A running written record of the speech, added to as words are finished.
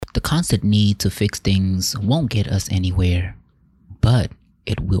constant need to fix things won't get us anywhere, but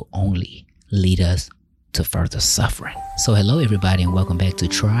it will only lead us to further suffering. So hello everybody and welcome back to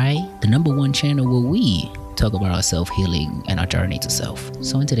Try, the #1 channel where we talk about our self-healing and our journey to self.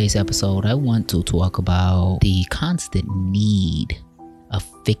 So in today's episode, I want to talk about the constant need of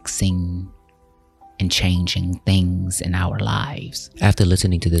fixing and changing things in our lives. After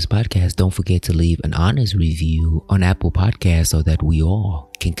listening to this podcast, don't forget to leave an honest review on Apple Podcasts so that we all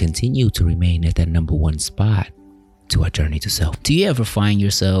can continue to remain at that #1 spot to our journey to self. Do you ever find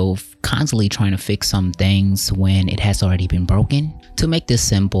yourself constantly trying to fix some things when it has already been broken? To make this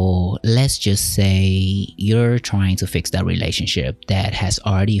simple, let's just say you're trying to fix that relationship that has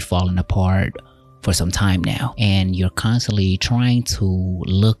already fallen apart for some time now, and you're constantly trying to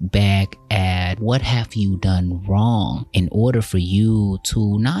look back at what have you done wrong in order for you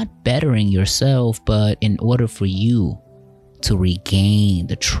to not bettering yourself, but in order for you to regain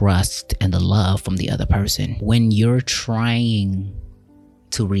the trust and the love from the other person. When you're trying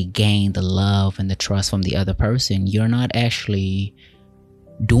to regain the love and the trust from the other person, you're not actually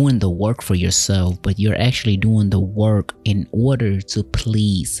doing the work for yourself, but you're actually doing the work in order to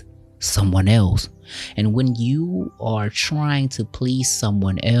please someone else. And when you are trying to please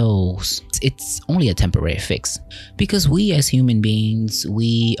someone else, it's only a temporary fix, because we as human beings,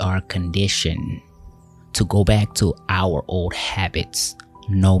 we are conditioned to go back to our old habits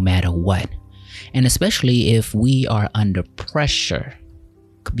no matter what. And especially if we are under pressure,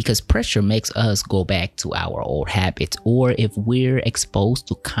 because pressure makes us go back to our old habits, or if we're exposed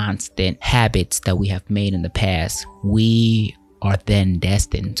to constant habits that we have made in the past, we are then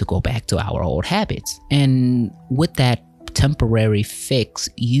destined to go back to our old habits. And with that temporary fix,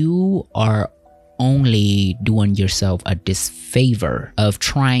 you are only doing yourself a disfavor of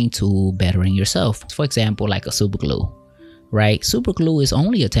trying to bettering yourself. For example, like a super glue, right? Super glue is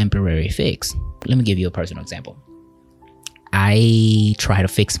only a temporary fix. Let me give you a personal example. I try to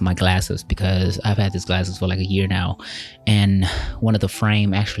fix my glasses because I've had these glasses for like a year now, and one of the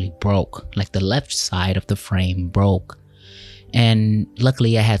frame actually broke. Like the left side of the frame broke. And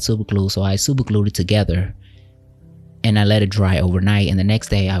luckily I had super glue, so I super glued it together and I let it dry overnight, and the next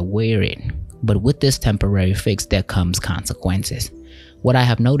day I wear it. But with this temporary fix, there comes consequences. What I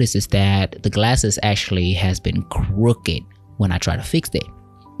have noticed is that the glasses actually has been crooked when I try to fix it.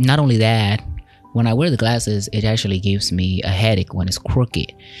 Not only that, when I wear the glasses, it actually gives me a headache when it's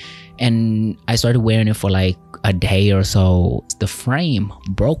crooked. And I started wearing it for like a day or so. The frame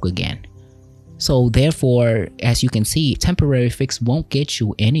broke again. So therefore, as you can see, temporary fix won't get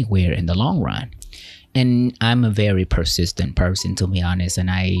you anywhere in the long run. And I'm a very persistent person, to be honest, and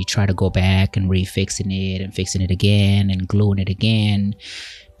I try to go back and refixing it and fixing it again and gluing it again.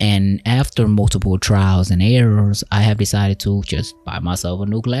 And after multiple trials and errors, I have decided to just buy myself a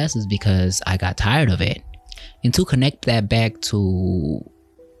new glasses because I got tired of it. And to connect that back to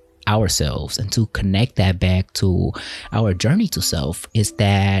ourselves and to connect that back to our journey to self is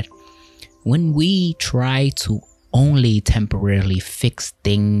that when we try to only temporarily fix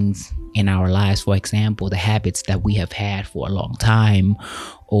things in our lives, for example, the habits that we have had for a long time,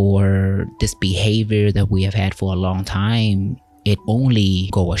 or this behavior that we have had for a long time, it only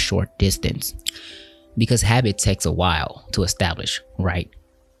go a short distance, because habit takes a while to establish, right?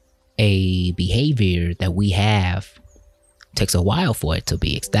 A behavior that we have takes a while for it to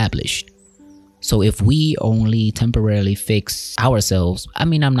be established. So if we only temporarily fix ourselves, I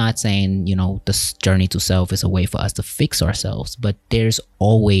mean, I'm not saying, this journey to self is a way for us to fix ourselves, but there's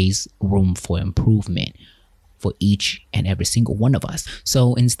always room for improvement for each and every single one of us.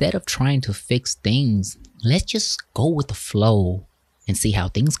 So instead of trying to fix things, let's just go with the flow and see how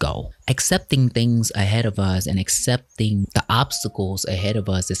things go. Accepting things ahead of us and accepting the obstacles ahead of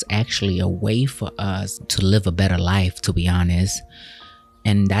us is actually a way for us to live a better life, to be honest.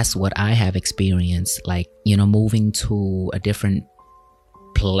 And that's what I have experienced, like, moving to a different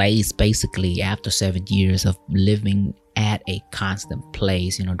place basically after 7 years of living at a constant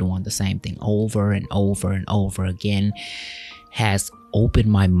place, doing the same thing over and over and over again, has opened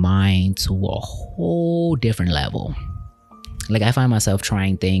my mind to a whole different level. Like, I find myself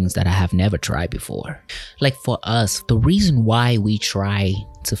trying things that I have never tried before. Like, for us, the reason why we try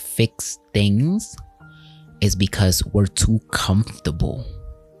to fix things is because we're too comfortable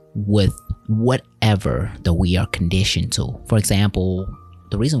with whatever that we are conditioned to. For example,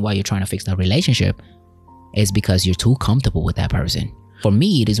 the reason why you're trying to fix that relationship is because you're too comfortable with that person. For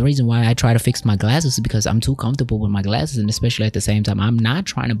me, the reason why I try to fix my glasses is because I'm too comfortable with my glasses, and especially at the same time, I'm not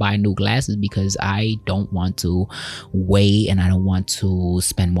trying to buy new glasses because I don't want to wait and I don't want to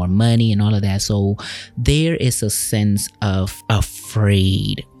spend more money and all of that. So there is a sense of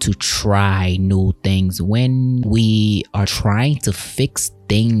afraid to try new things when we are trying to fix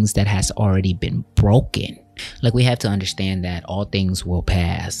things that has already been broken. Like, we have to understand that all things will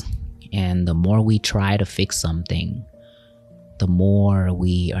pass, and the more we try to fix something, the more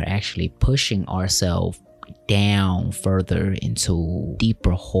we are actually pushing ourselves down further into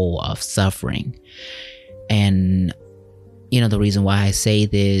deeper hole of suffering. And the reason why I say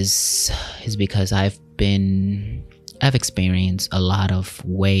this is because I've experienced a lot of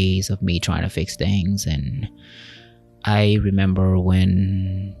ways of me trying to fix things. And I remember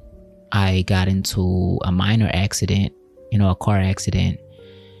when I got into a minor accident, a car accident,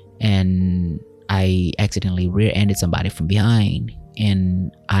 and I accidentally rear-ended somebody from behind, and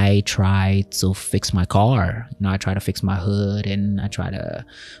I tried to fix my car. I tried to fix my hood, and I try to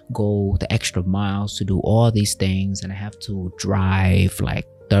go the extra miles to do all these things, and I have to drive like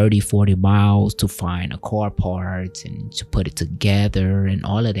 30-40 miles to find a car parts and to put it together and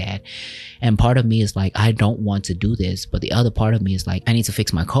all of that. And part of me is like, I don't want to do this, but the other part of me is like, I need to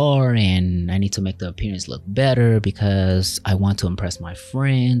fix my car and I need to make the appearance look better because I want to impress my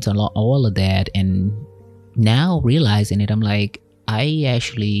friends and all of that. And now realizing it, I'm like, I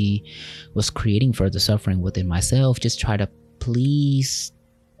actually was creating further suffering within myself, just try to please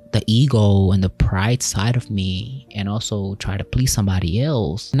the ego and the pride side of me, and also try to please somebody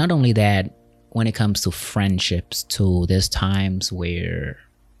else. Not only that, when it comes to friendships too, there's times where,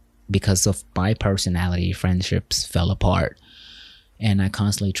 because of my personality, friendships fell apart, and I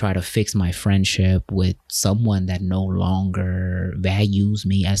constantly try to fix my friendship with someone that no longer values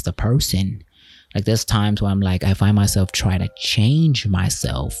me as the person. Like, there's times where I'm like, I find myself trying to change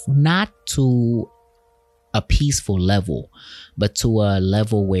myself, not to a peaceful level, but to a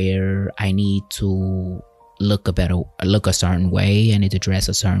level where I need to look a certain way. I need to dress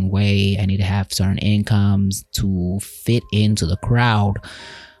a certain way. I need to have certain incomes to fit into the crowd.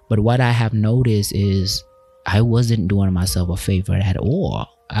 But what I have noticed is I wasn't doing myself a favor at all.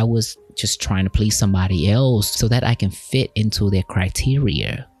 I was just trying to please somebody else so that I can fit into their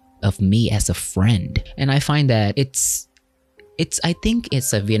criteria of me as a friend. And I find that I think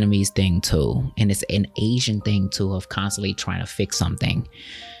it's a Vietnamese thing too, and it's an Asian thing too, of constantly trying to fix something.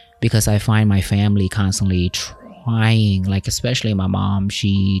 Because I find my family constantly trying, like especially my mom,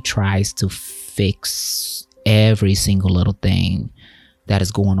 she tries to fix every single little thing that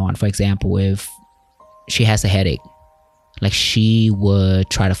is going on. For example, if she has a headache, like she would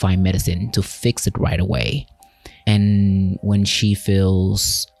try to find medicine to fix it right away. And when she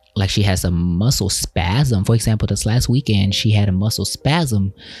feels like she has a muscle spasm, for example, this last weekend she had a muscle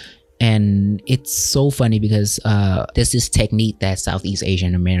spasm, and it's so funny because there's this technique that Southeast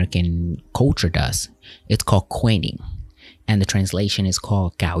Asian American culture does. It's called quenting, and the translation is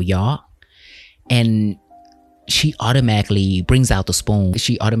called gao ya. And she automatically brings out the spoon.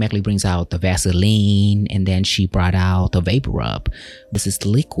 She automatically brings out the Vaseline, and then she brought out the vapor rub. This is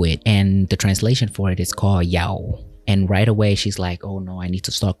liquid, and the translation for it is called yao. And right away, she's like, oh no, I need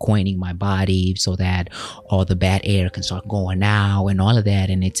to start quenting my body so that all the bad air can start going out and all of that.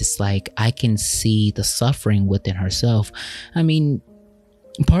 And it's just like, I can see the suffering within herself. I mean,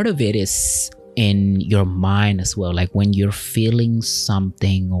 part of it is in your mind as well. Like when you're feeling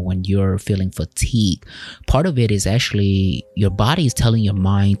something or when you're feeling fatigue, part of it is actually your body is telling your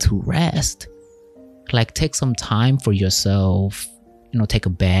mind to rest. Like take some time for yourself. Take a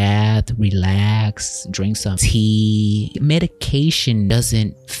bath, relax, drink some tea. Medication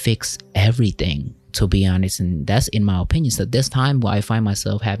doesn't fix everything, to be honest. And that's in my opinion. So this time where I find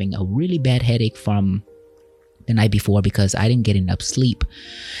myself having a really bad headache from the night before because I didn't get enough sleep.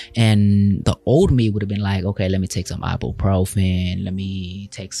 And the old me would have been like, okay, let me take some ibuprofen. Let me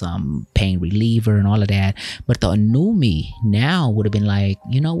take some pain reliever and all of that. But the new me now would have been like,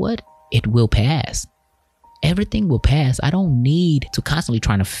 you know what? It will pass. Everything will pass. I don't need to constantly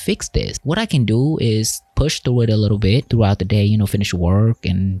trying to fix this. What I can do is push through it a little bit throughout the day, finish work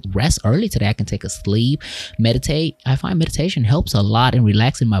and rest early today. I can take a sleep, meditate. I find meditation helps a lot in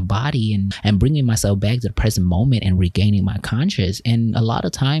relaxing my body and bringing myself back to the present moment and regaining my conscious. And a lot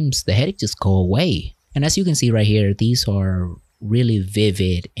of times the headache just go away. And as you can see right here, these are really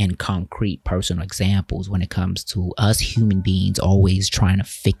vivid and concrete personal examples when it comes to us human beings always trying to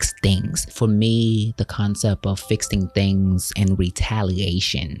fix things. For me, the concept of fixing things and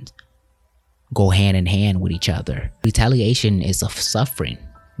retaliation go hand in hand with each other. Retaliation is of suffering.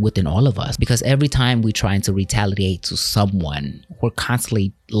 within all of us, because every time we're trying to retaliate to someone, we're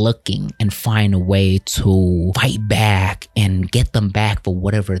constantly looking and find a way to fight back and get them back for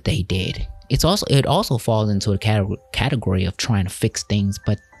whatever they did. It also falls into a category of trying to fix things,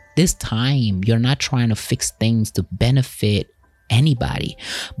 but this time you're not trying to fix things to benefit anybody,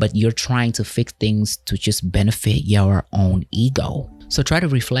 but you're trying to fix things to just benefit your own ego. So try to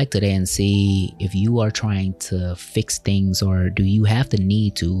reflect today and see if you are trying to fix things, or do you have the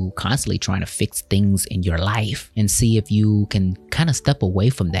need to constantly trying to fix things in your life, and see if you can kind of step away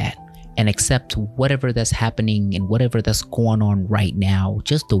from that and accept whatever that's happening and whatever that's going on right now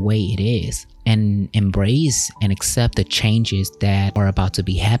just the way it is, and embrace and accept the changes that are about to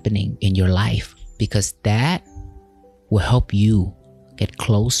be happening in your life, because that will help you get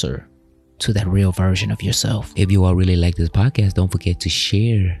closer to that real version of yourself. If you all really like this podcast, don't forget to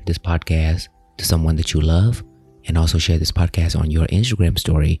share this podcast to someone that you love, and also share this podcast on your Instagram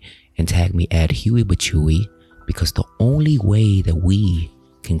story and tag me at Huey But Chewy, because the only way that we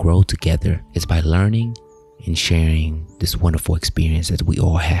can grow together is by learning and sharing this wonderful experience that we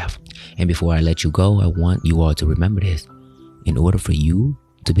all have. And before I let you go, I want you all to remember this. In order for you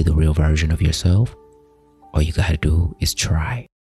to be the real version of yourself, all you gotta do is try.